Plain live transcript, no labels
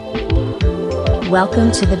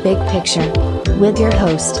Welcome to The Big Picture with your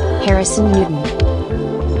host, Harrison Newton.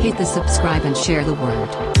 Hit the subscribe and share the word.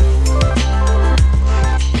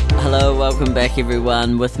 Hello, welcome back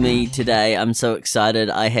everyone. With me today, I'm so excited.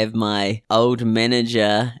 I have my old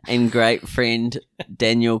manager and great friend,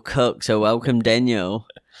 Daniel Cook. So welcome, Daniel.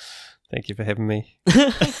 Thank you for having me.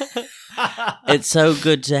 It's so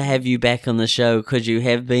good to have you back on the show because you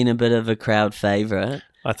have been a bit of a crowd favourite.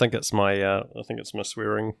 I think it's my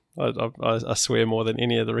swearing. I swear more than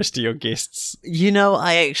any of the rest of your guests. You know,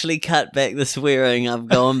 I actually cut back the swearing. I've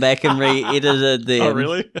gone back and re-edited them. Oh,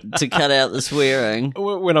 really? To cut out the swearing.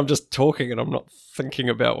 When I'm just talking and I'm not thinking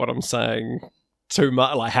about what I'm saying too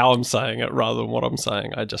much, like how I'm saying it rather than what I'm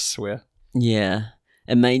saying, I just swear. Yeah.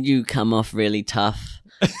 It made you come off really tough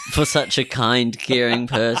for such a kind, caring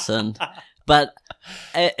person. But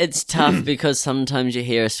it's tough because sometimes you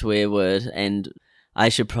hear a swear word and I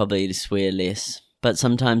should probably swear less, but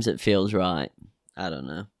sometimes it feels right. I don't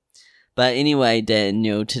know. But anyway,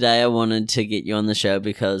 Daniel, today I wanted to get you on the show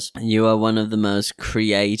because you are one of the most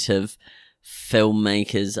creative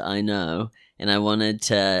filmmakers I know, and I wanted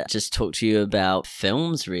to just talk to you about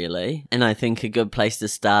films, really. And I think a good place to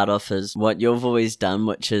start off is what you've always done,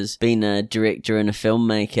 which is being a director and a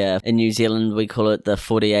filmmaker. In New Zealand, we call it the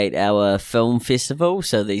 48-hour film festival.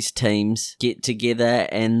 So these teams get together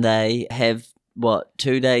and they have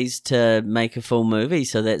 2 days to make a full movie.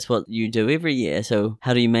 So that's what you do every year. So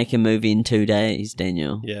how do you make a movie in 2 days,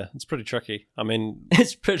 Daniel? Yeah, it's pretty tricky. I mean,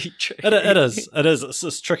 It's pretty tricky. it is.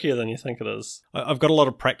 It's trickier than you think it is. I've got a lot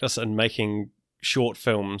of practice in making short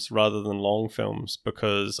films rather than long films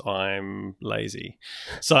because I'm lazy.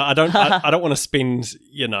 So I don't want to spend,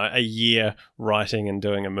 a year writing and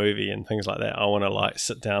doing a movie and things like that. I want to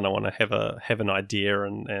sit down. I want to have an idea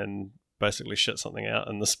and basically shit something out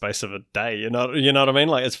in the space of a day. You know what I mean?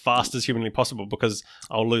 Like as fast as humanly possible because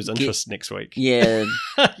I'll lose interest next week. Yeah.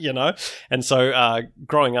 And so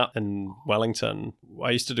growing up in Wellington,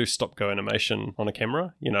 I used to do stop-go animation on a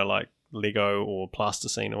camera, like Lego or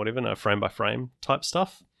plasticine or whatever, no frame by frame type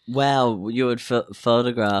stuff. Wow, you would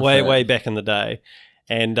photograph Way back in the day.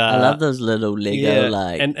 And I love those little Lego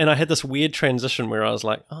and I had this weird transition where I was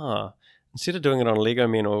like, instead of doing it on Lego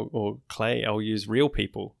men or clay, I'll use real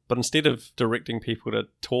people. But instead of directing people to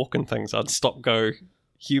talk and things, I'd stop-go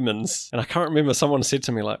humans. And I can't remember, someone said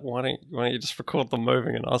to me, why don't you just record them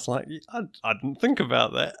moving? And I was like, I didn't think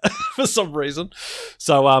about that for some reason.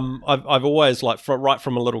 So I've always, right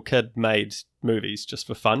from a little kid, made movies just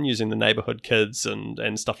for fun using the neighborhood kids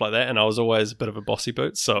and stuff like that. And I was always a bit of a bossy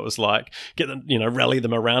boots. So it was like, get them, rally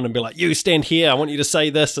them around and be like, you stand here, I want you to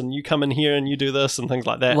say this, and you come in here and you do this and things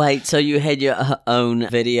like that. Wait, so you had your own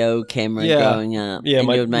video camera growing up and you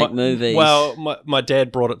would make movies? Well, my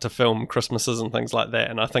dad brought it to film Christmases and things like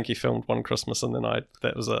that. And I think he filmed one Christmas and then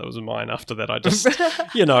that was mine. After that, I just,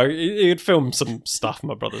 he'd film some stuff,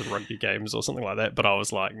 my brother's rugby games or something like that. But I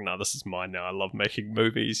was like, no, this is mine now. I love making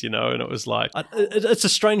movies, and it was like, it's a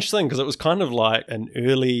strange thing because it was kind of like an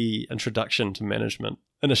early introduction to management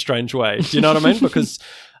in a strange way. Do you know what I mean? Because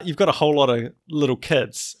you've got a whole lot of little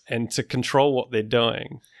kids and to control what they're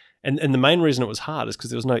doing. And the main reason it was hard is because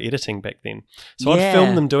there was no editing back then. So I'd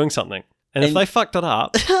film them doing something. And if they fucked it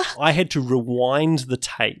up, I had to rewind the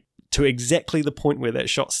tape to exactly the point where that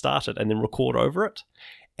shot started and then record over it.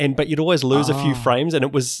 But you'd always lose a few frames, and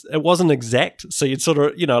it wasn't exact. So you'd sort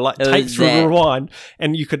of tape through, rewind,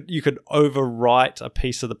 and you could overwrite a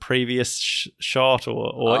piece of the previous shot, and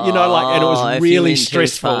it was really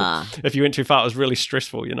stressful. If you went too far, it was really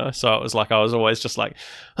stressful. So it was like I was always just like,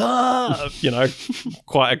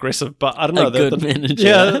 quite aggressive. But I don't know, good manager.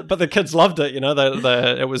 Yeah, but the kids loved it.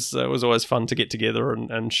 It was always fun to get together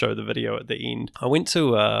and show the video at the end. I went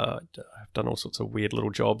to. I've done all sorts of weird little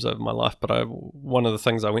jobs over my life, but one of the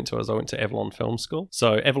things I went to Avalon Film School.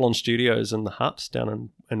 So Avalon Studios in the Hut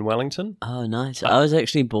down in Wellington. Oh, nice. I was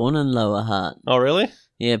actually born in Lower Hutt. Oh, really?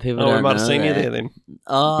 Yeah, people don't know. We might have seen that. you there then.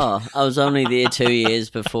 Oh, I was only there 2 years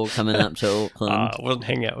before coming up to Auckland. I wasn't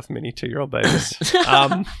hanging out with many 2-year-old babies.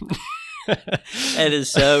 It is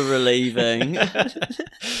so relieving.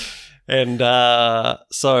 And I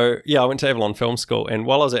went to Avalon Film School. And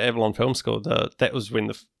while I was at Avalon Film School, that was when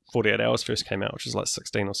the 48 Hours first came out, which was like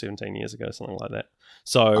 16 or 17 years ago, something like that.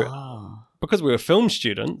 So because we were film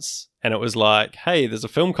students, and it was like, hey, there's a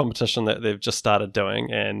film competition that they've just started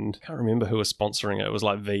doing, and I can't remember who was sponsoring it. It was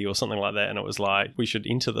like V or something like that, and it was like, we should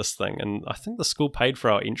enter this thing. And I think the school paid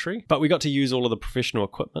for our entry, but we got to use all of the professional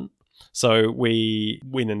equipment. So we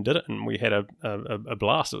went and did it, and we had a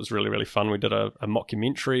blast. It was really, really fun. We did a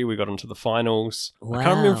mockumentary. We got into the finals. Wow. I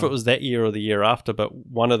can't remember if it was that year or the year after, but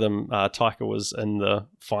one of them, Taika, was in the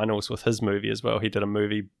finals with his movie as well. He did a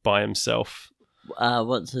movie by himself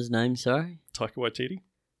What's his name? Sorry. Taika Waititi.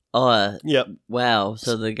 Oh, Yep. wow.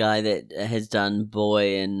 So the guy that has done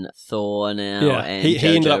Boy and Thor now, Yeah, and he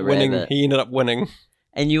ended Jojo up winning. Rabbit. He ended up winning.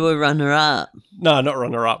 And you were runner-up. No, not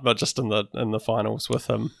runner-up, but just in the finals with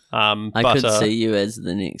him. I could see you as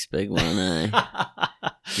the next big one, eh?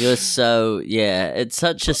 You're so, it's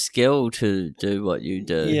such a skill to do what you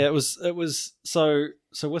do. Yeah, it was so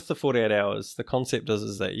with the 48 hours, the concept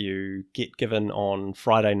is that you get given on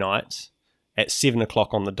Friday night at 7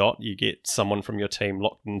 o'clock on the dot, you get someone from your team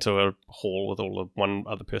locked into a hall with all of one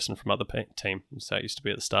other person from other team. So it used to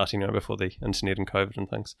be at the start, before the internet and COVID and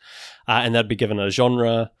things. And they'd be given a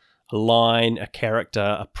genre, a line, a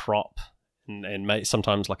character, a prop, and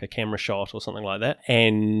sometimes like a camera shot or something like that.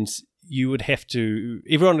 And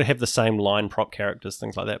everyone would have the same line, prop, characters,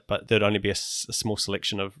 things like that, but there'd only be a small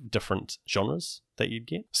selection of different genres that you'd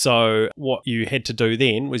get. So what you had to do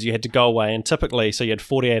then was you had to go away, and typically, so you had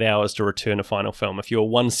 48 hours to return a final film. If you were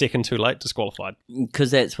 1 second too late, disqualified.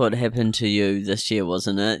 Because that's what happened to you this year,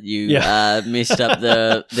 wasn't it? You Yeah. Messed up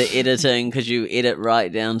the editing because you edit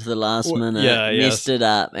right down to the last minute, messed it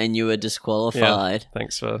up, and you were disqualified.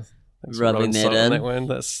 Thanks for rubbing that in. That one.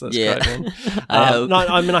 That's Yeah. great, man. I No,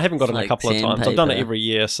 I mean, I haven't got It's it like a couple of times. I've done it sandpaper. every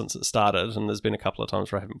year since it started, and there's been a couple of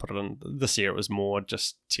times where I haven't put it in. This year it was more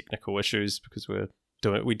just technical issues because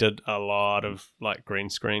we did a lot of like green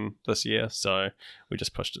screen this year, so we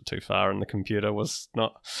just pushed it too far, and the computer was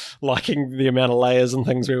not liking the amount of layers and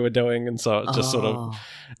things we were doing, and so it just sort of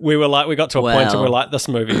we got to a point where Wow. we're like, this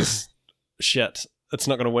movie's shit. It's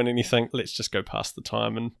not going to win anything. Let's just go past the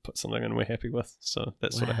time and put something in we're happy with. So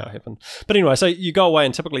that's sort of how it happened. But anyway, so you go away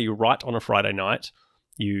and typically you write on a Friday night,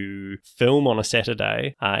 you film on a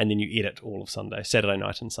Saturday, and then you edit all of Sunday, Saturday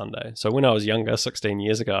night and Sunday. So when I was younger, 16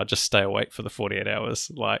 years ago, I'd just stay awake for the 48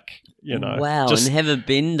 hours, Wow, just, and have a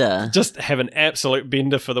bender. just have an absolute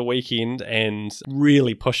bender for the weekend and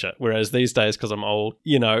really push it. Whereas these days, because I'm old,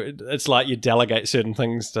 it's like you delegate certain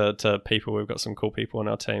things to people. We've got some cool people on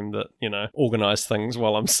our team that, organize things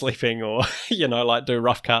while I'm sleeping or, like do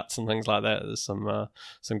rough cuts and things like that. There's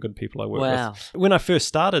some good people I work Wow. with. When I first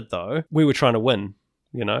started, though, we were trying to win.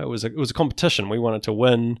 It was a competition. We wanted to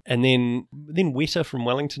win. And then Weta from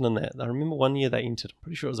Wellington and that, I remember one year they entered, I'm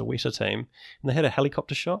pretty sure it was a Weta team, and they had a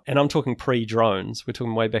helicopter shot. And I'm talking pre-drones. We're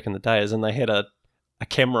talking way back in the days. And they had a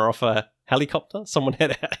camera off a helicopter. Someone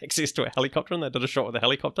had access to a helicopter and they did a shot with a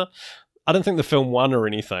helicopter. I don't think the film won or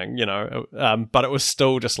anything, but it was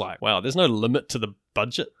still just like, wow, there's no limit to the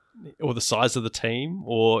budget or the size of the team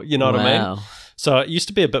or, you know what I mean? So it used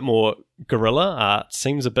to be a bit more guerrilla. It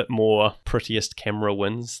seems a bit more prettiest camera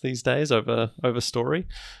wins these days over story.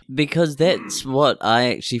 Because that's what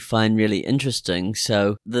I actually find really interesting.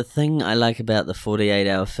 So the thing I like about the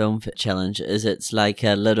 48-hour film challenge is it's like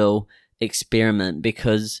a little experiment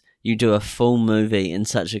because you do a full movie in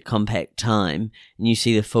such a compact time and you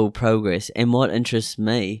see the full progress. And what interests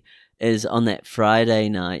me is on that Friday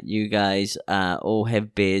night, you guys all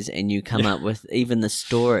have beers and you come up with even the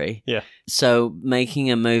story. Yeah. So making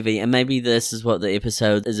a movie, and maybe this is what the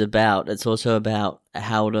episode is about, it's also about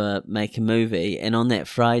how to make a movie. And on that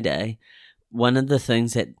Friday, one of the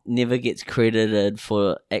things that never gets credited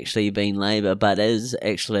for actually being labour, but is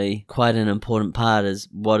actually quite an important part, is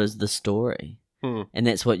what is the story? And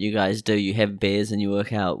that's what you guys do. You have beers and you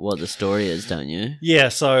work out what the story is, don't you? Yeah,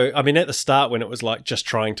 so, I mean, at the start when it was like just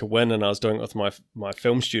trying to win and I was doing it with my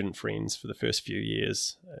film student friends for the first few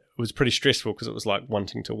years, it was pretty stressful because it was like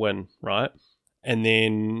wanting to win, right? And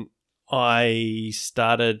then I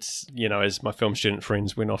started, as my film student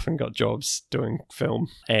friends went off and got jobs doing film.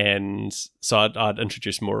 And so I'd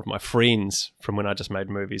introduced more of my friends from when I just made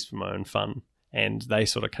movies for my own fun. And they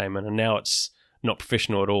sort of came in. And now it's not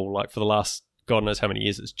professional at all. Like for the last God knows how many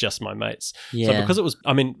years, it's just my mates. Yeah. So because it was,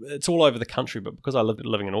 it's all over the country, but because I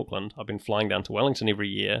living in Auckland, I've been flying down to Wellington every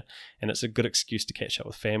year, and it's a good excuse to catch up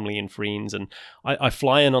with family and friends. And I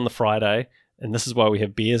fly in on the Friday, and this is why we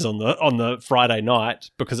have beers on the Friday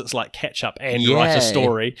night, because it's like catch up and write a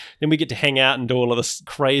story. Then we get to hang out and do all of this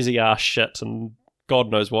crazy ass shit and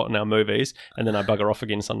God knows what in our movies, and then I bugger off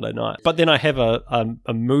again Sunday night. But then I have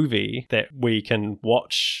a movie that we can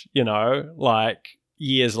watch, like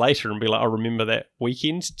years later and be like, I remember that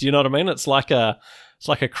weekend. Do you know what I mean? It's like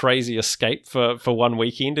a crazy escape for one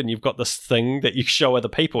weekend, and you've got this thing that you show other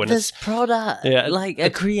people, and This product, a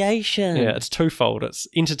creation. Yeah, it's twofold. It's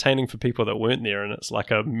entertaining for people that weren't there, and it's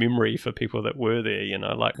like a memory for people that were there,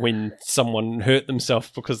 like when someone hurt themselves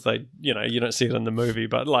because they, you don't see it in the movie,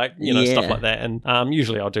 but stuff like that. And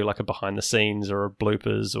usually I'll do like a behind the scenes or a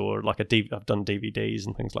bloopers or like I've done DVDs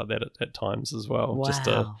and things like that at times as well.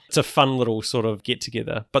 Wow. It's a fun little sort of get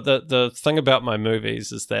together. But the thing about my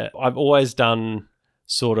movies is that I've always done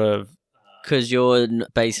sort of, because you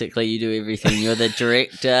do everything. You're the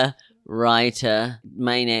director, writer,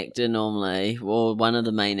 main actor normally, or one of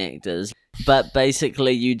the main actors. But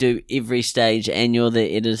basically you do every stage, and you're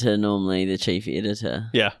the editor normally, the chief editor.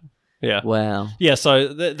 Yeah. Wow. Yeah, so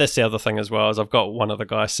that's the other thing as well, is I've got one other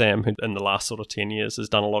guy, Sam, who in the last sort of 10 years has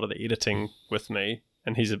done a lot of the editing with me.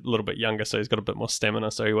 And he's a little bit younger, so he's got a bit more stamina.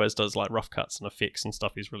 So he always does like rough cuts and effects and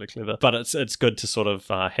stuff. He's really clever. But it's good to sort of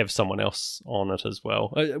have someone else on it as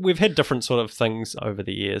well. We've had different sort of things over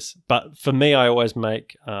the years. But for me, I always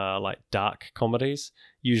make like dark comedies.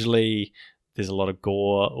 Usually there's a lot of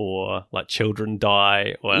gore or like children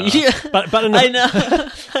die. Or, but in I know.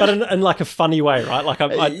 but in like a funny way, right? Like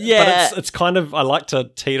But it's kind of, I like to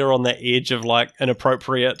teeter on that edge of like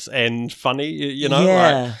inappropriate and funny, Yeah.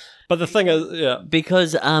 Like, but the thing is,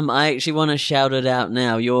 because I actually want to shout it out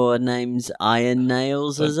now. Your name's Iron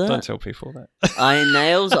Nails, is it? Don't tell people that. Iron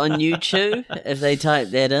Nails on YouTube, if they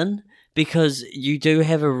type that in. Because you do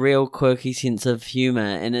have a real quirky sense of humour,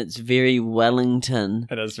 and it's very Wellington.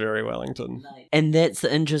 It is very Wellington. And that's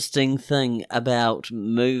the interesting thing about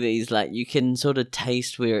movies. Like, you can sort of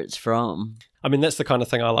taste where it's from. I mean, that's the kind of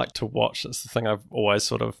thing I like to watch. It's the thing I've always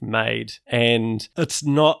sort of made. And it's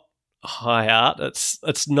not high art.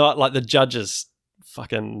 It's not like the judges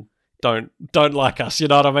fucking don't like us, you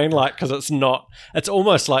know what I mean? Like, because it's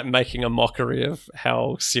almost like making a mockery of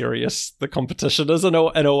how serious the competition is in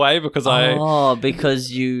a way, because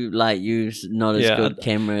because you use not as good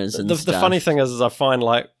cameras and stuff. The funny thing is I find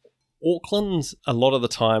like Auckland, a lot of the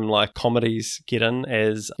time, like comedies get in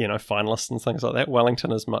as, finalists and things like that.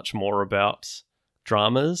 Wellington is much more about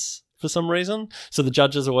dramas for some reason. So the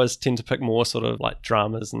judges always tend to pick more sort of like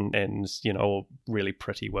dramas and really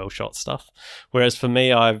pretty, well shot stuff. Whereas for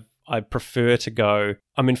me, I prefer to go,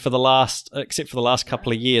 except for the last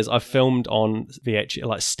couple of years, I've filmed on VH,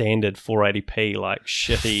 like standard 480p, like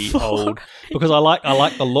shitty old, because I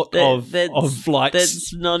like the look of like,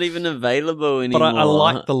 that's not even available anymore. But I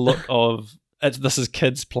like the look of, this is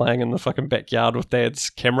kids playing in the fucking backyard with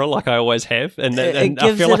dad's camera, like I always have, and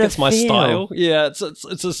I feel like it's my style. Yeah, it's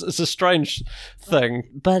a strange thing.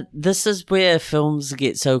 But this is where films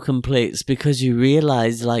get so complex, because you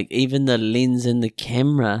realize like even the lens in the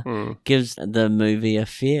camera gives the movie a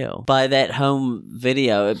feel. By that home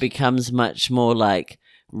video, it becomes much more like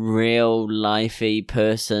real lifey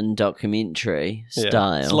person documentary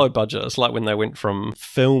style. It's low budget. It's like when they went from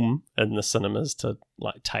film in the cinemas to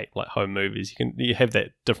like tape, like home movies. You have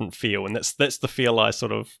that different feel, and that's the feel I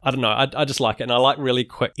sort of, I don't know, I just like it, and I like really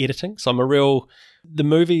quick editing. So the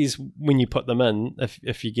movies, when you put them in,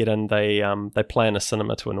 if you get in, they play in a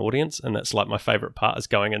cinema to an audience, and that's like my favorite part, is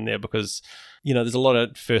going in there, because there's a lot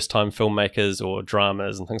of first-time filmmakers or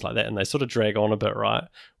dramas and things like that, and they sort of drag on a bit, right?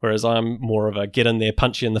 Whereas I'm more of a get in there,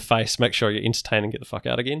 punch you in the face, make sure you're entertained, and get the fuck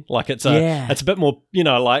out again. Like it's a bit more,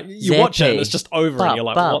 like you watch it and it's just over, and you're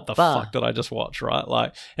like, what the fuck did I just watch, right?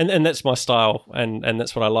 Like, and that's my style, and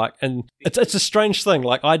that's what I like. And it's a strange thing.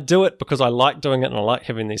 Like I do it because I like doing it, and I like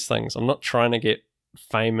having these things. I'm not trying to get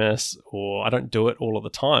famous, or I don't do it all of the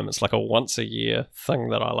time. It's like a once a year thing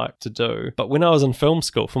that I like to do. But when I was in film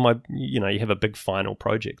school, for my, you have a big final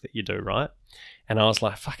project that you do, right? And I was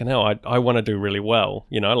like, fucking hell, I want to do really well.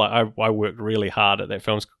 Like I worked really hard at that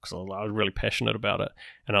film school because I was really passionate about it.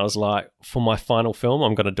 And I was like, for my final film,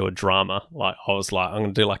 I'm going to do a drama. Like I was like, I'm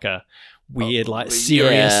going to do like a weird, like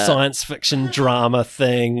serious science fiction drama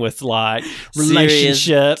thing with like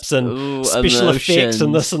relationships and special effects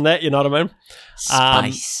and this and that, you know what I mean?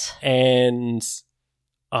 Spice. And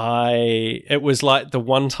it was like the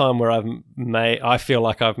one time where I feel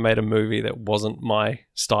like I've made a movie that wasn't my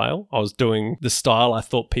style. I was doing the style I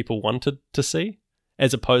thought people wanted to see,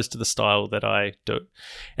 as opposed to the style that I do.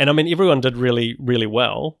 And I mean, everyone did really, really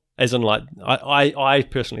well, as in like, I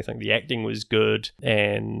personally think the acting was good,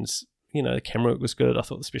 and the camera work was good. I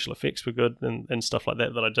thought the special effects were good, and stuff like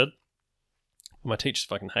that I did. My teachers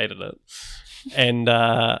fucking hated it. And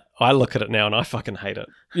I look at it now and I fucking hate it.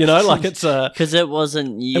 Like it's because it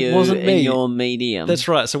wasn't you. It wasn't me. Your medium. That's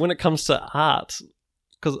right. So when it comes to art,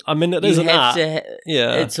 because I mean it is an art.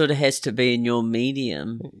 It sort of has to be in your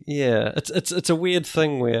medium. Yeah, it's a weird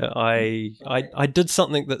thing where I did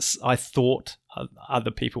something that I thought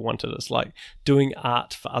other people want it. It's like doing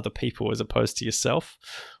art for other people as opposed to yourself.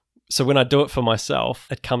 So when I do it for myself,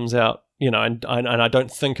 it comes out, and I don't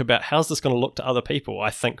think about how's this going to look to other people.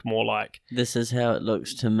 I think more like, this is how it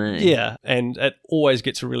looks to me. Yeah, and it always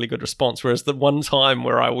gets a really good response. Whereas the one time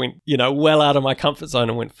where I went, well out of my comfort zone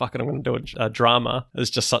and went, fuck it, I'm going to do a drama, is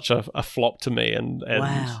just such a flop to me. And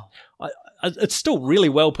wow. It's still really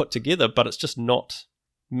well put together, but it's just not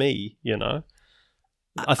me,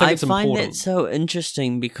 I think it's important. I find that so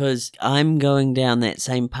interesting because I'm going down that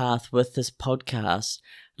same path with this podcast.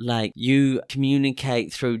 Like, you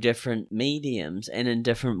communicate through different mediums and in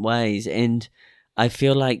different ways, and I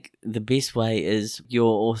feel like the best way is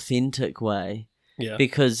your authentic way. Yeah.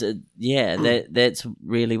 Because that's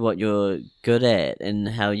really what you're good at and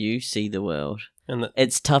how you see the world. And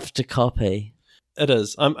it's tough to copy. It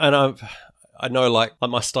is. I know like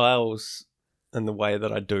my styles and the way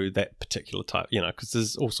that I do that particular type, because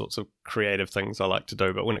there's all sorts of creative things I like to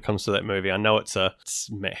do. But when it comes to that movie, I know it's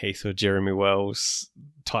Matt Heath or Jeremy Wells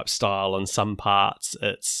type style in some parts.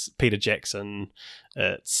 It's Peter Jackson.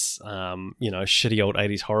 It's, shitty old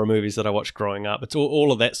 80s horror movies that I watched growing up. It's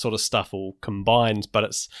all of that sort of stuff all combined, but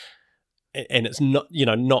it's not,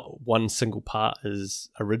 not one single part is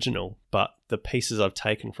original, but the pieces I've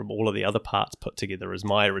taken from all of the other parts put together is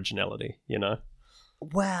my originality,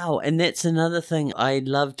 Wow, and that's another thing I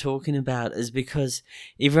love talking about, is because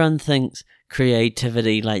everyone thinks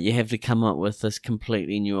creativity, like you have to come up with this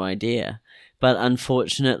completely new idea. But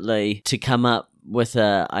unfortunately, to come up with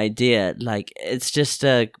an idea, like, it's just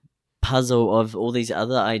a puzzle of all these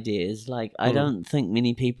other ideas. Like, I don't think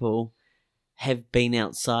many people have been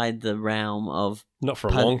outside the realm of... Not for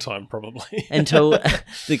a long time, probably. Until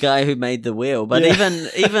the guy who made the wheel. But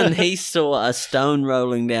even he saw a stone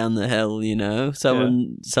rolling down the hill,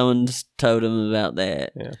 Someone told him about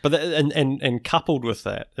that. Yeah. But and coupled with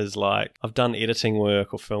that is like, I've done editing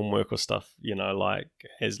work or film work or stuff, like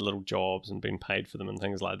as little jobs and been paid for them and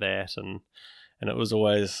things like that. And it was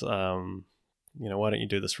always, why don't you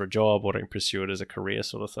do this for a job? Why don't you pursue it as a career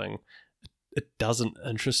sort of thing? It doesn't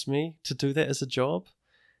interest me to do that as a job.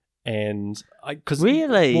 And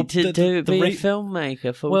really, a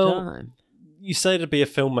filmmaker full time. You say to be a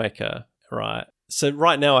filmmaker, right? So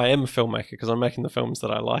right now I am a filmmaker because I'm making the films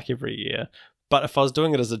that I like every year. But if I was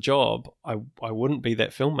doing it as a job, I wouldn't be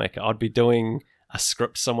that filmmaker. I'd be doing a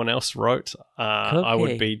script someone else wrote. I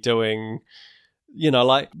would be doing,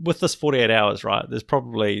 like with this 48 hours, right? There's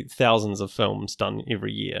probably thousands of films done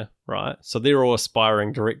every year, right? So they're all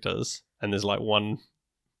aspiring directors, and there's like one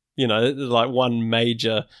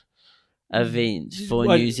major event for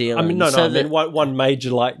New Zealand. One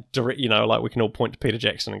major direct. Like we can all point to Peter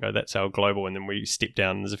Jackson and go, "That's our global," and then we step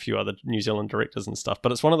down. And there's a few other New Zealand directors and stuff.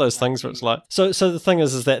 But it's one of those things where it's like, so the thing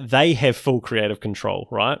is that they have full creative control,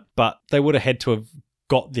 right? But they would have had to have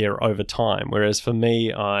got there over time. Whereas for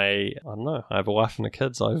me, I don't know. I have a wife and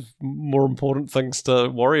kids. I have more important things to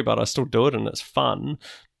worry about. I still do it, and it's fun,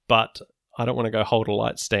 but I don't want to go hold a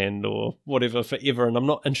light stand or whatever forever, and I'm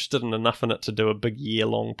not interested enough in it to do a big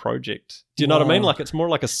year-long project. Do you know what I mean? Like, it's more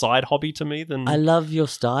like a side hobby to me than... I love your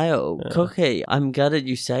style. Yeah. Cookie, I'm gutted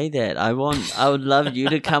you say that. I would love you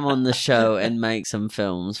to come on the show and make some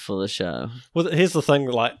films for the show. Well, here's the thing,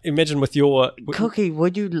 like, imagine with your... Cookie,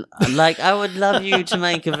 would you... I would love you to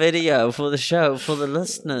make a video for the show for the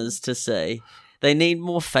listeners to see. They need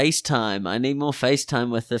more FaceTime. I need more FaceTime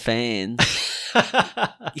with the fans.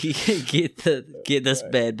 get this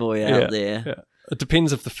bad boy out there. Yeah. It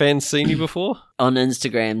depends if the fans seen you before. On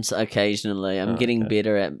Instagrams, occasionally. I'm getting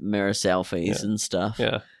better at mirror selfies and stuff.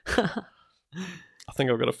 Yeah. I think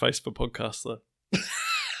I've got a face for podcasts though.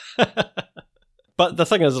 But the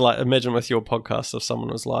thing is, like, imagine with your podcast if someone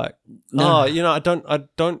was like, I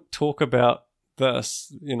don't talk about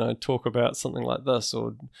this, talk about something like this,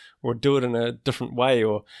 or do it in a different way,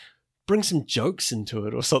 or bring some jokes into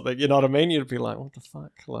it or something, you know what I mean? You'd be like, what the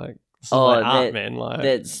fuck? Like, this is like art, man. Like,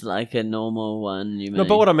 that's like a normal one, you mean? No,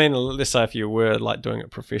 but what I mean, let's say if you were like doing it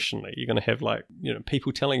professionally, you're going to have like,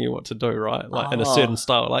 people telling you what to do, right? Like in a certain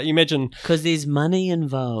style. Like, imagine... Because there's money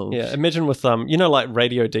involved. Yeah, imagine with, like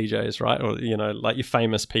radio DJs, right? Or, like your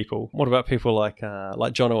famous people. What about people like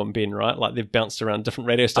Jono and Ben, right? Like they've bounced around different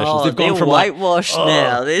radio stations. They've gone from whitewashed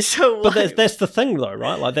now. They're so But that's the thing though,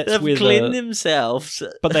 right? Like that's they've where cleaned themselves.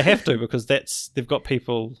 But they have to, because they've got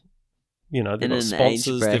people... they've got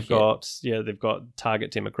sponsors, they've got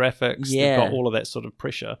target demographics, they've got all of that sort of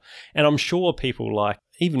pressure. And I'm sure people like,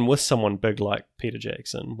 even with someone big like Peter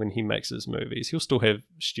Jackson, when he makes his movies, he'll still have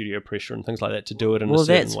studio pressure and things like that to do it in a certain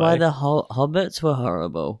way. Well, that's why the Hobbits were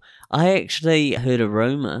horrible. I actually heard a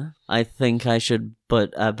rumour. I think I should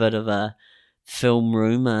put a bit of a film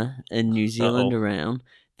rumour in New Zealand around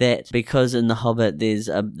that because in The Hobbit there's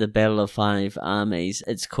the Battle of Five Armies,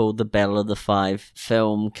 it's called the Battle of the Five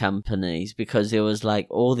Film Companies, because there was like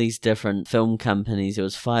all these different film companies, there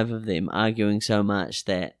was 5 of them arguing so much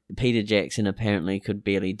that Peter Jackson apparently could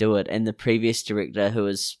barely do it, and the previous director who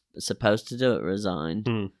was supposed to do it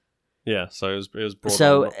resigned. Yeah, so it was brought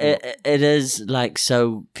so on. it is like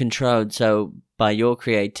so controlled, so by your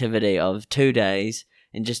creativity of 2 days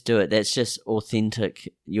and just do it. That's just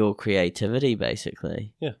authentic, your creativity,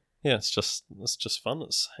 basically. Yeah, it's just fun.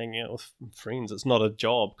 It's hanging out with friends. It's not a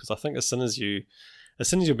job, because I think as soon as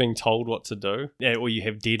you're being told what to do, or you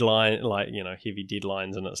have deadline, like, you know, heavy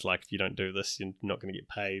deadlines, and it's like if you don't do this, you're not going to get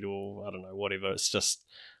paid, or I don't know, whatever. It's just,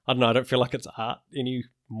 I don't know. I don't feel like it's art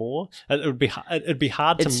anymore. It'd be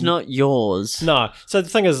hard to. It's not yours. No. So the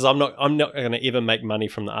thing is I'm not going to ever make money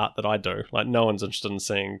from the art that I do. Like, no one's interested in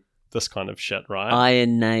seeing this kind of shit, right?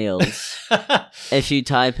 Iron nails. If you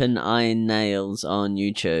type in iron nails on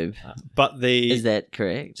YouTube, but is that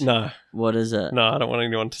correct? No. What is it? No, I don't want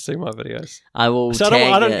anyone to see my videos. I will. So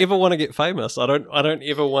tag I don't it. ever want to get famous. I don't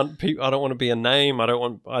ever want people. I don't want to be a name. I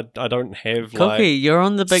don't have Cookie, like you're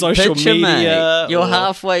on the big social picture, media mate. You're or-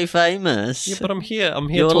 halfway famous. Yeah, but I'm here. I'm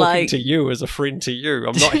here You're talking like- to you as a friend to you.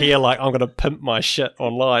 I'm not here like I'm going to pimp my shit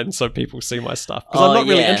online so people see my stuff, because I'm not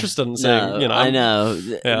really interested in seeing. No, You know, I know.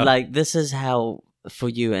 Yeah. Like, this is how for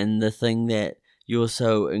you, and the thing that you're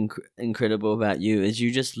so incredible about you is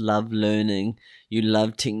you just love learning. You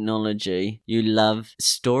love technology. You love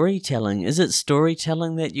storytelling. Is it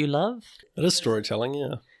storytelling that you love? It is storytelling.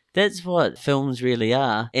 Yeah. That's what films really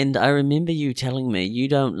are. And I remember you telling me you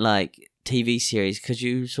don't like TV series because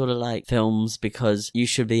you sort of like films because you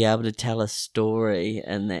should be able to tell a story.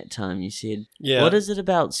 And that time you said, Yeah. what is it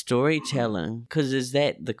about storytelling? Because is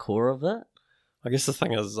that the core of it? I guess the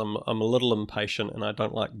thing is I'm a little impatient, and I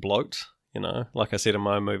don't like bloat. You know, like I said in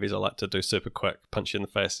my own movies, I like to do super quick, punch you in the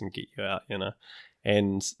face and get you out, you know.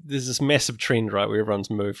 And there's this massive trend, right, where everyone's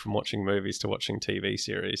moved from watching movies to watching TV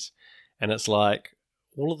series. And it's like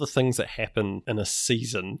all of the things that happen in a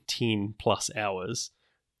season, 10 plus hours,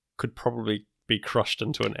 could probably be crushed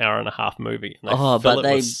into an hour and a half movie. And they fill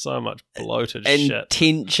it with so much bloated and shit.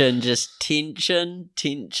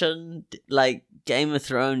 tension, like Game of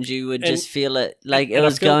Thrones, you would just feel it like it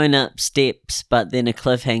was going up steps, but then a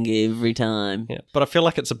cliffhanger every time. Yeah, but I feel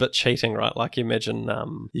like it's a bit cheating, right? Like, imagine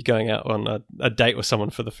you're going out on a date with someone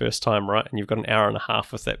for the first time, right? And you've got an hour and a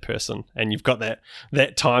half with that person, and you've got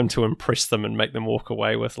that time to impress them and make them walk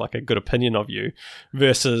away with like a good opinion of you,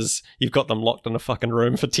 versus you've got them locked in a fucking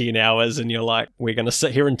room for 10 hours and you're like, we're going to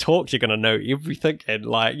sit here and talk, you're going to know everything. And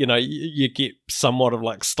like, you know, you get somewhat of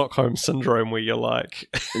like Stockholm syndrome where you're like...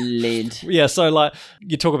 Lead. Yeah, so like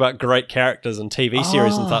you talk about great characters in TV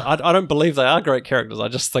series and stuff. I don't believe they are great characters. I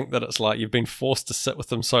just think that it's like you've been forced to sit with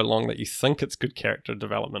them so long that you think it's good character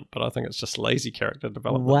development, but I think it's just lazy character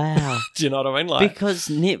development. Wow. Do you know what I mean? Like, because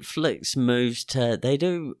Netflix moves to, they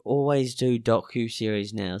always do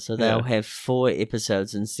docu-series now, so they'll have 4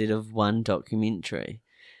 episodes instead of 1 documentary.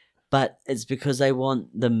 But it's because they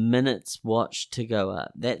want the minutes watched to go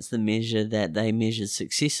up. That's the measure that they measure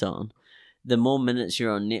success on. The more minutes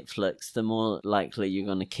you're on Netflix, the more likely you're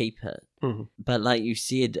going to keep it. Mm-hmm. But like you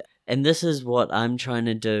said, and this is what I'm trying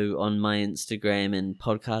to do on my Instagram and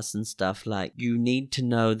podcasts and stuff, like you need to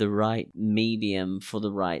know the right medium for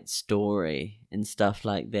the right story and stuff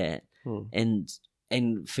like that.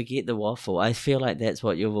 And forget the waffle. I feel like that's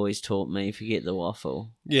what you've always taught me, forget the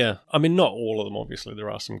waffle. Yeah. I mean, not all of them, obviously. There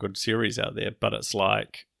are some good series out there, but it's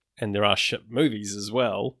like... And there are shit movies as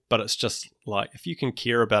well, but it's just like if you can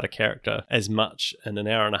care about a character as much in an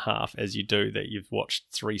hour and a half as you do that you've watched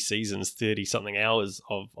 3 seasons, 30-something hours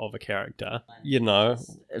of a character, you know.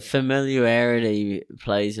 Familiarity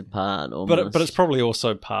plays a part almost. But it's probably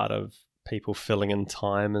also part of people filling in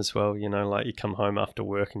time as well, you know, like you come home after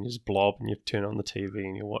work and you just blob and you turn on the TV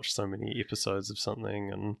and you watch so many episodes of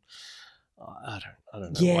something and... I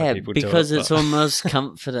don't know why people do it. Yeah, because it's almost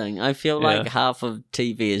comforting. I feel like half of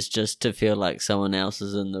TV is just to feel like someone else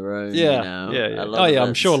is in the room. Yeah, you know? yeah. Oh yeah,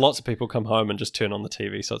 I'm sure lots of people come home and just turn on the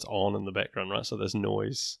TV so it's on in the background, right? So there's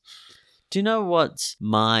noise. Do you know what's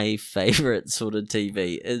my favourite sort of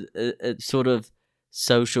TV? It's sort of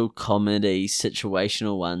social comedy,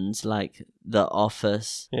 situational ones like The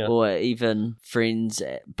Office or even Friends,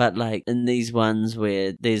 but like in these ones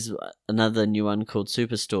where there's another new one called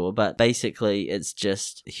Superstore, but basically it's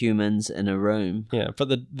just humans in a room. Yeah, but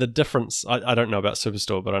the difference, I don't know about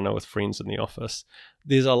Superstore, but I know with Friends and The Office,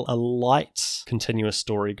 there's a light continuous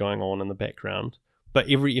story going on in the background, but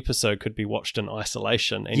every episode could be watched in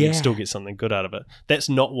isolation and Yeah. you'd still get something good out of it. That's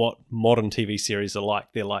not what modern TV series are like.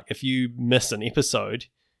 They're like, if you miss an episode,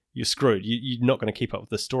 you're screwed. You're not going to keep up with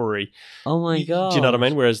the story. Oh my god! Do you know what I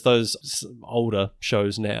mean? Whereas those older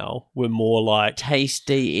shows now were more like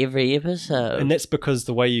Tasty every episode. and that's because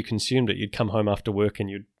the way you consumed it, you'd come home after work and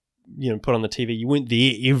you'd put on the TV. You weren't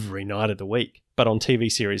there every night of the week. But on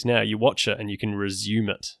TV series now, you watch it and you can resume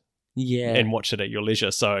it yeah. and watch it at your leisure.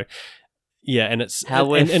 So yeah, and it's How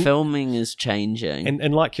we're and, filming is changing.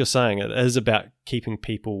 and like you're saying, it is about keeping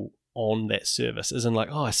people on that service. Isn't like,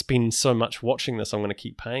 oh, I spend so much watching this, I'm going to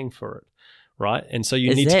keep paying for it, right? And so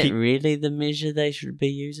you is need that to keep. really the measure they should be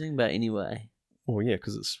using? But anyway. Well, yeah,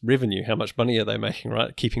 because it's revenue. How much money are they making,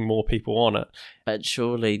 right? Keeping more people on it. But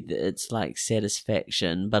surely it's like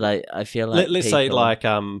satisfaction. But I feel like Let's say people- like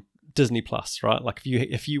Disney Plus, right? Like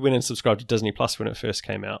if you went and subscribed to Disney Plus when it first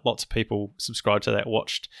came out, lots of people subscribed to that,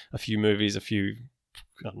 watched a few movies, I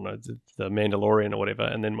don't know, the Mandalorian or whatever,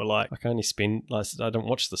 and then we're like, I can only spend, like, I don't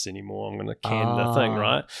watch this anymore. I'm going to can the thing,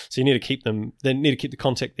 right? So you need to keep them. They need to keep the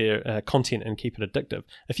content and keep it addictive.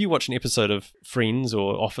 If you watch an episode of Friends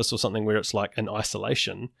or Office or something where it's like in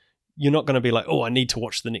isolation, you're not going to be like, oh, I need to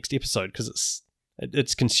watch the next episode because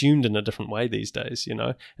it's consumed in a different way these days,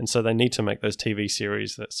 and so they need to make those TV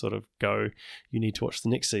series that sort of go, you need to watch the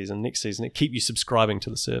next season, and keep you subscribing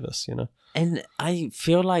to the service, And I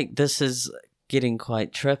feel like this is getting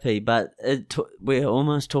quite trippy, but we're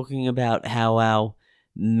almost talking about how our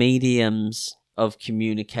mediums of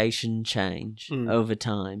communication change over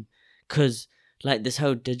time. Because like this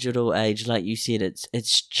whole digital age, like you said,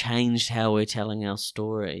 it's changed how we're telling our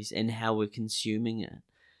stories and how we're consuming it.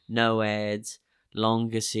 No ads,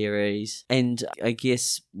 longer series, and I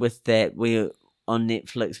guess with that, on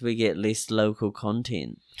Netflix we get less local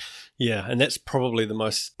content. Yeah, and that's probably the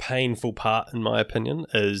most painful part, in my opinion,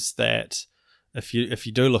 is that if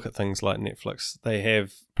you do look at things like Netflix, they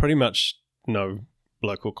have pretty much no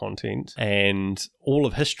local content, and all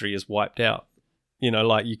of history is wiped out.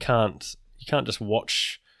 Like you can't just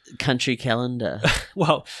watch Country calendar.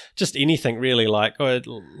 well, just anything really. Like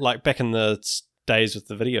back in the days with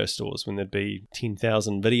the video stores when there'd be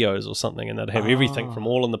 10,000 videos or something, and they'd have everything from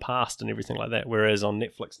all in the past and everything like that. Whereas on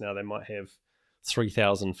Netflix now they might have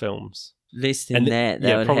 3,000 films. Less than that.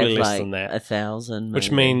 They would probably have less like than that. 1,000. Which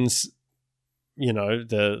maybe. means,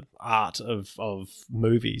 the art of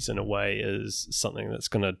movies in a way is something that's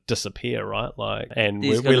going to disappear, right? Like, and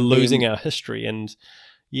There's we're gonna losing be- our history. And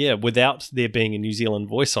yeah, without there being a New Zealand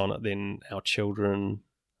voice on it, then our children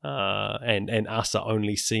and us are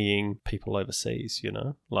only seeing people overseas.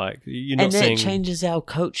 Like you're not and that seeing. changes our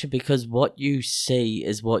culture because what you see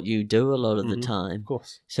is what you do a lot of the Mhm. time. Of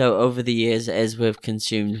course. So over the years, as we've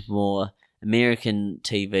consumed more American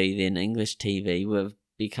TV than English TV, we've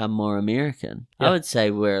become more American. Yeah. I would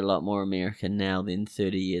say we're a lot more American now than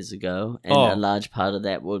 30 years ago, and Oh. a large part of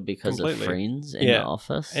that would because Completely. of Friends and Yeah. The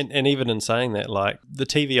Office. And even in saying that, like the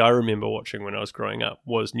TV I remember watching when I was growing up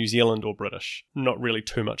was New Zealand or British, not really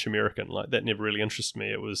too much American. Like that never really interested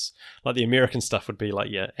me. It was like the American stuff would be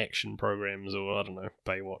like action programs or I don't know,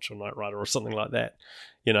 Baywatch or Knight Rider or something like that.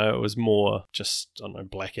 It was more just I don't know,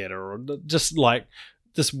 Blackadder or just like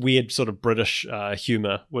this weird sort of British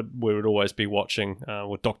humour we would always be watching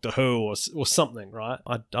with Doctor Who or something, right?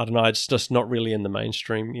 I don't know. It's just not really in the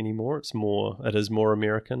mainstream anymore. It is more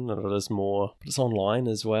American, and it is more, but it's online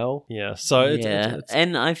as well. Yeah, so it's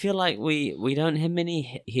and I feel like we don't have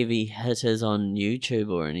many heavy hitters on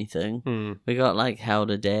YouTube or anything. We got like How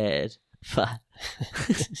to Dad, but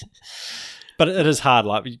But it is hard,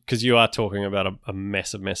 like, because you are talking about a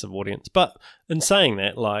massive, massive audience. But in saying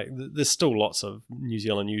that, like, there's still lots of New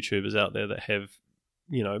Zealand YouTubers out there that have,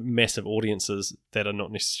 massive audiences that are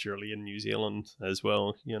not necessarily in New Zealand as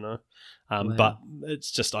well, Wow. But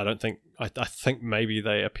it's just, I think maybe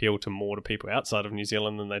they appeal to more to people outside of New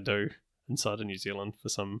Zealand than they do inside of New Zealand for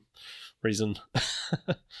some reason.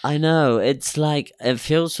 I know, it's like, it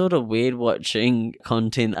feels sort of weird watching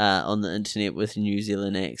content on the internet with New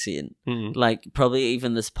Zealand accent. Like, probably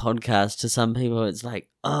even this podcast, to some people, it's like,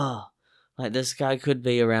 oh, like this guy could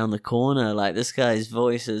be around the corner. Like, this guy's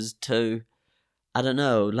voice is too, I don't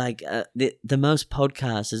know, like, the most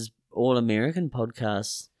podcasts is all American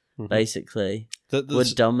podcasts, basically,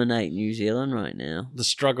 would dominate New Zealand right now. The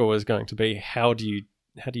struggle is going to be, how do you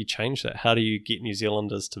change that? How do you get New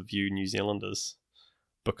Zealanders to view New Zealanders?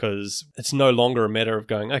 Because it's no longer a matter of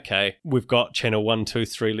going, okay, we've got channel 1, 2,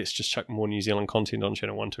 3, let's just chuck more New Zealand content on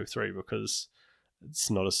channel 1, 2, 3, because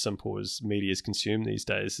it's not as simple as media is consumed these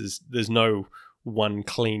days. There's no one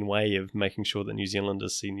clean way of making sure that New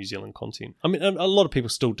Zealanders see New Zealand content. I mean, a lot of people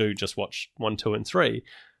still do just watch 1, 2, and 3,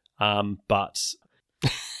 but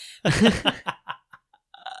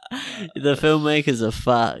The filmmakers are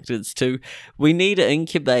fucked. It's too. We need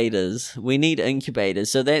incubators.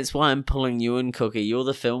 So that's why I'm pulling you in, Cookie. You're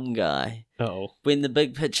the film guy. Oh. When the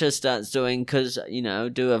big picture starts doing, because,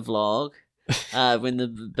 do a vlog. When the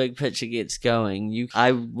big picture gets going,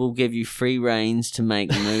 I will give you free reins to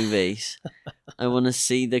make movies. I want to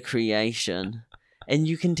see the creation. And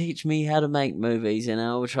you can teach me how to make movies, and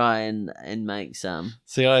I will try and make some.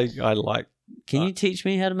 See, I like... Can you teach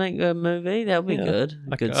me how to make a movie? That would be good.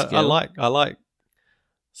 Good skill. I like...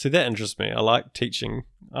 See, that interests me. I like teaching.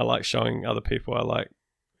 I like showing other people. I like,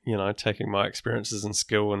 taking my experiences and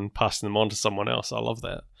skill and passing them on to someone else. I love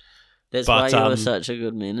that. That's why you're such a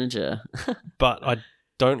good manager. But I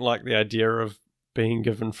don't like the idea of being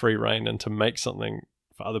given free rein and to make something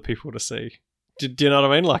for other people to see. Do you know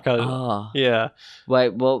what I mean? Yeah.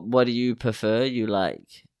 Wait, what do you prefer? You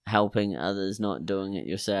like helping others, not doing it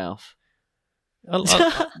yourself? I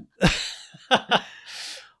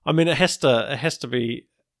mean, it has to be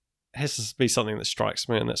something that strikes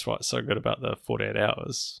me, and that's why it's so good about the 48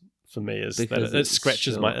 hours for me, is because that it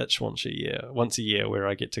scratches my itch once a year where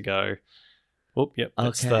I get to go, oh, yep,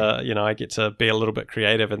 that's I get to be a little bit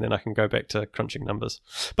creative, and then I can go back to crunching numbers.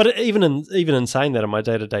 But even in saying that, in my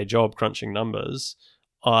day-to-day job crunching numbers,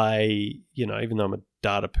 even though I'm a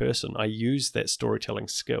data person, I use that storytelling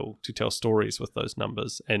skill to tell stories with those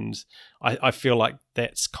numbers, and I feel like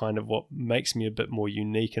that's kind of what makes me a bit more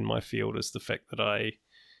unique in my field, is the fact that I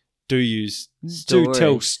do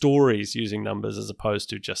tell stories using numbers as opposed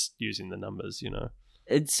to just using the numbers.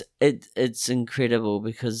 It's incredible,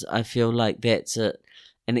 because I feel like that's it.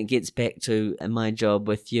 And it gets back to my job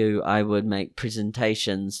with you. I would make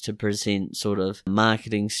presentations to present sort of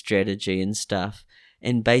marketing strategy and stuff.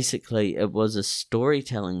 And basically, it was a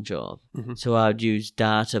storytelling job. Mm-hmm. So I would use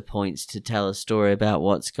data points to tell a story about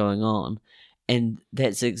what's going on. And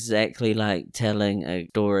that's exactly like telling a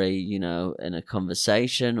story, in a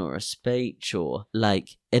conversation or a speech, or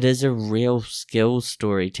it is a real skill,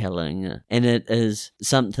 storytelling. And it is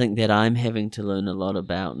something that I'm having to learn a lot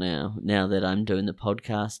about now that I'm doing the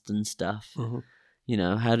podcast and stuff.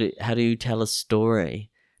 Mm-hmm. How do you tell a story?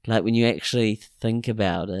 Like, when you actually think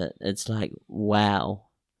about it, it's like, wow,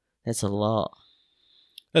 that's a lot.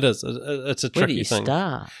 It is. It's a tricky thing. Where do you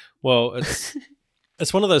start? Well,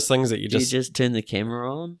 it's one of those things that you just turn the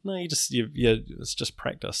camera on? No, it's just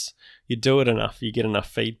practice. You do it enough, you get enough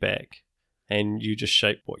feedback, and you just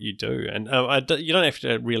shape what you do. And you don't have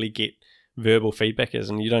to really get verbal feedback,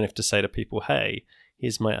 and you don't have to say to people, hey,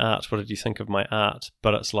 here's my art, what did you think of my art?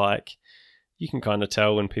 But it's like, you can kind of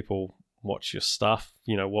tell when people watch your stuff,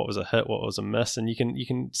 what was a hit, what was a miss, and you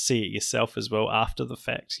can see it yourself as well after the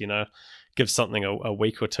fact. Give something a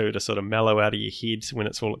week or two to sort of mellow out of your head when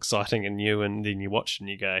it's all exciting and new, and then you watch and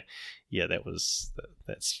you go, yeah, that's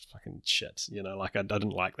fucking shit. I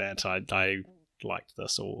didn't like that. I liked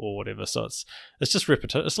this or whatever. So it's just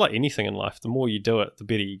repetition. It's like anything in life. The more you do it, the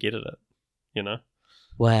better you get at it.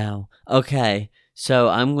 Wow. Okay. So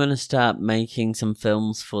I'm going to start making some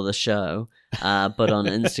films for the show, but on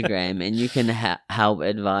Instagram, and you can help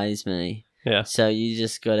advise me. Yeah. So you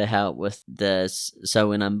just got to help with this. So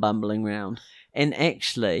when I'm bumbling around, and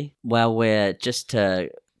actually, while we're just to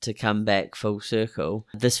come back full circle,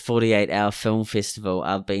 this 48-hour film festival,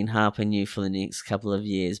 I've been harping you for the next couple of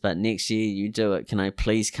years, but next year you do it. Can I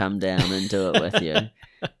please come down and do it with you?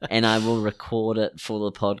 And I will record it for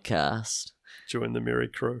the podcast. Join the merry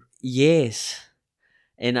crew. Yes.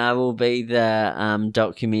 And I will be the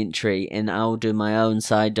documentary, and I'll do my own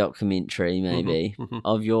side documentary, maybe,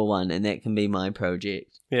 of your one, and that can be my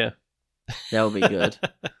project. Yeah. That'll be good.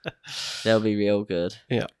 That'll be real good.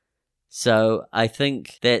 Yeah. So I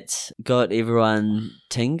think that's got everyone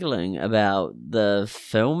tingling about the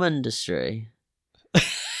film industry.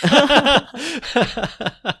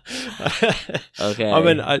 Okay. I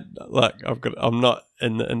mean, I'm not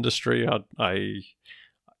in the industry.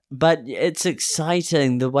 But it's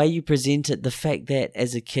exciting, the way you present it, the fact that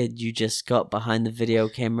as a kid you just got behind the video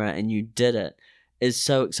camera and you did it is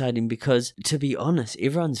so exciting, because, to be honest,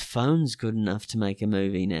 everyone's phone's good enough to make a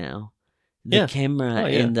movie now. The camera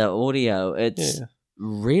and the audio, it's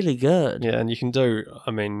really good. Yeah, and you can do,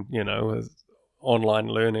 with online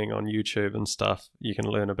learning on YouTube and stuff, you can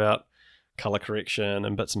learn about color correction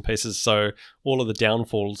and bits and pieces. So all of the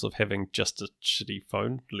downfalls of having just a shitty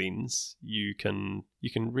phone lens, you can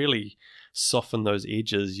really soften those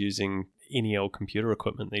edges using any old computer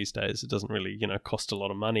equipment these days. It doesn't really, cost a lot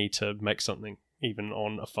of money to make something even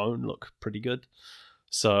on a phone look pretty good.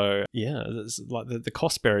 So yeah, it's like the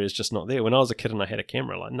cost barrier is just not there. When I was a kid and I had a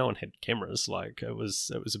camera, like no one had cameras. Like it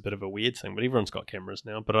was a bit of a weird thing, but everyone's got cameras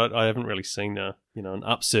now. But I haven't really seen an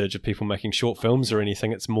upsurge of people making short films or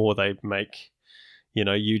anything. It's more they make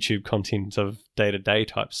YouTube content of day-to-day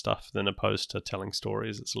type stuff than opposed to telling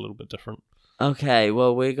stories. It's a little bit different. Okay,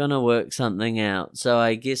 well, we're going to work something out. So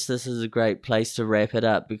I guess this is a great place to wrap it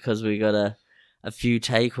up because we got a few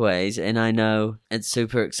takeaways, and I know it's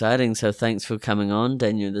super exciting, so thanks for coming on,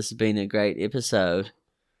 Daniel. This has been a great episode.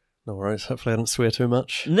 No worries. Hopefully I didn't swear too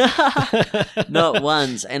much. No, not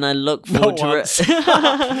once, and I look forward to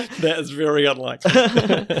That is very unlikely.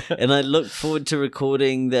 And I look forward to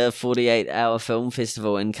recording the 48-hour film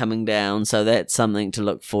festival and coming down, so that's something to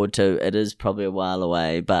look forward to. It is probably a while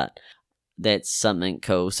away, but that's something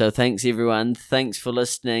cool. So thanks everyone. Thanks for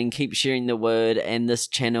listening. Keep sharing the word, and this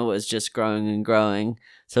channel is just growing and growing.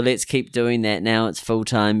 So let's keep doing that. Now it's full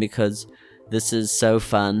time because this is so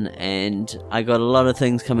fun and I got a lot of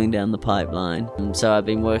things coming down the pipeline. So I've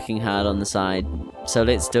been working hard on the side. So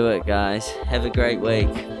let's do it, guys. Have a great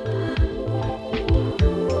week.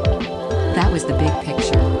 That was The Big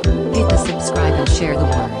Picture. Hit the subscribe and share the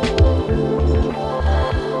word.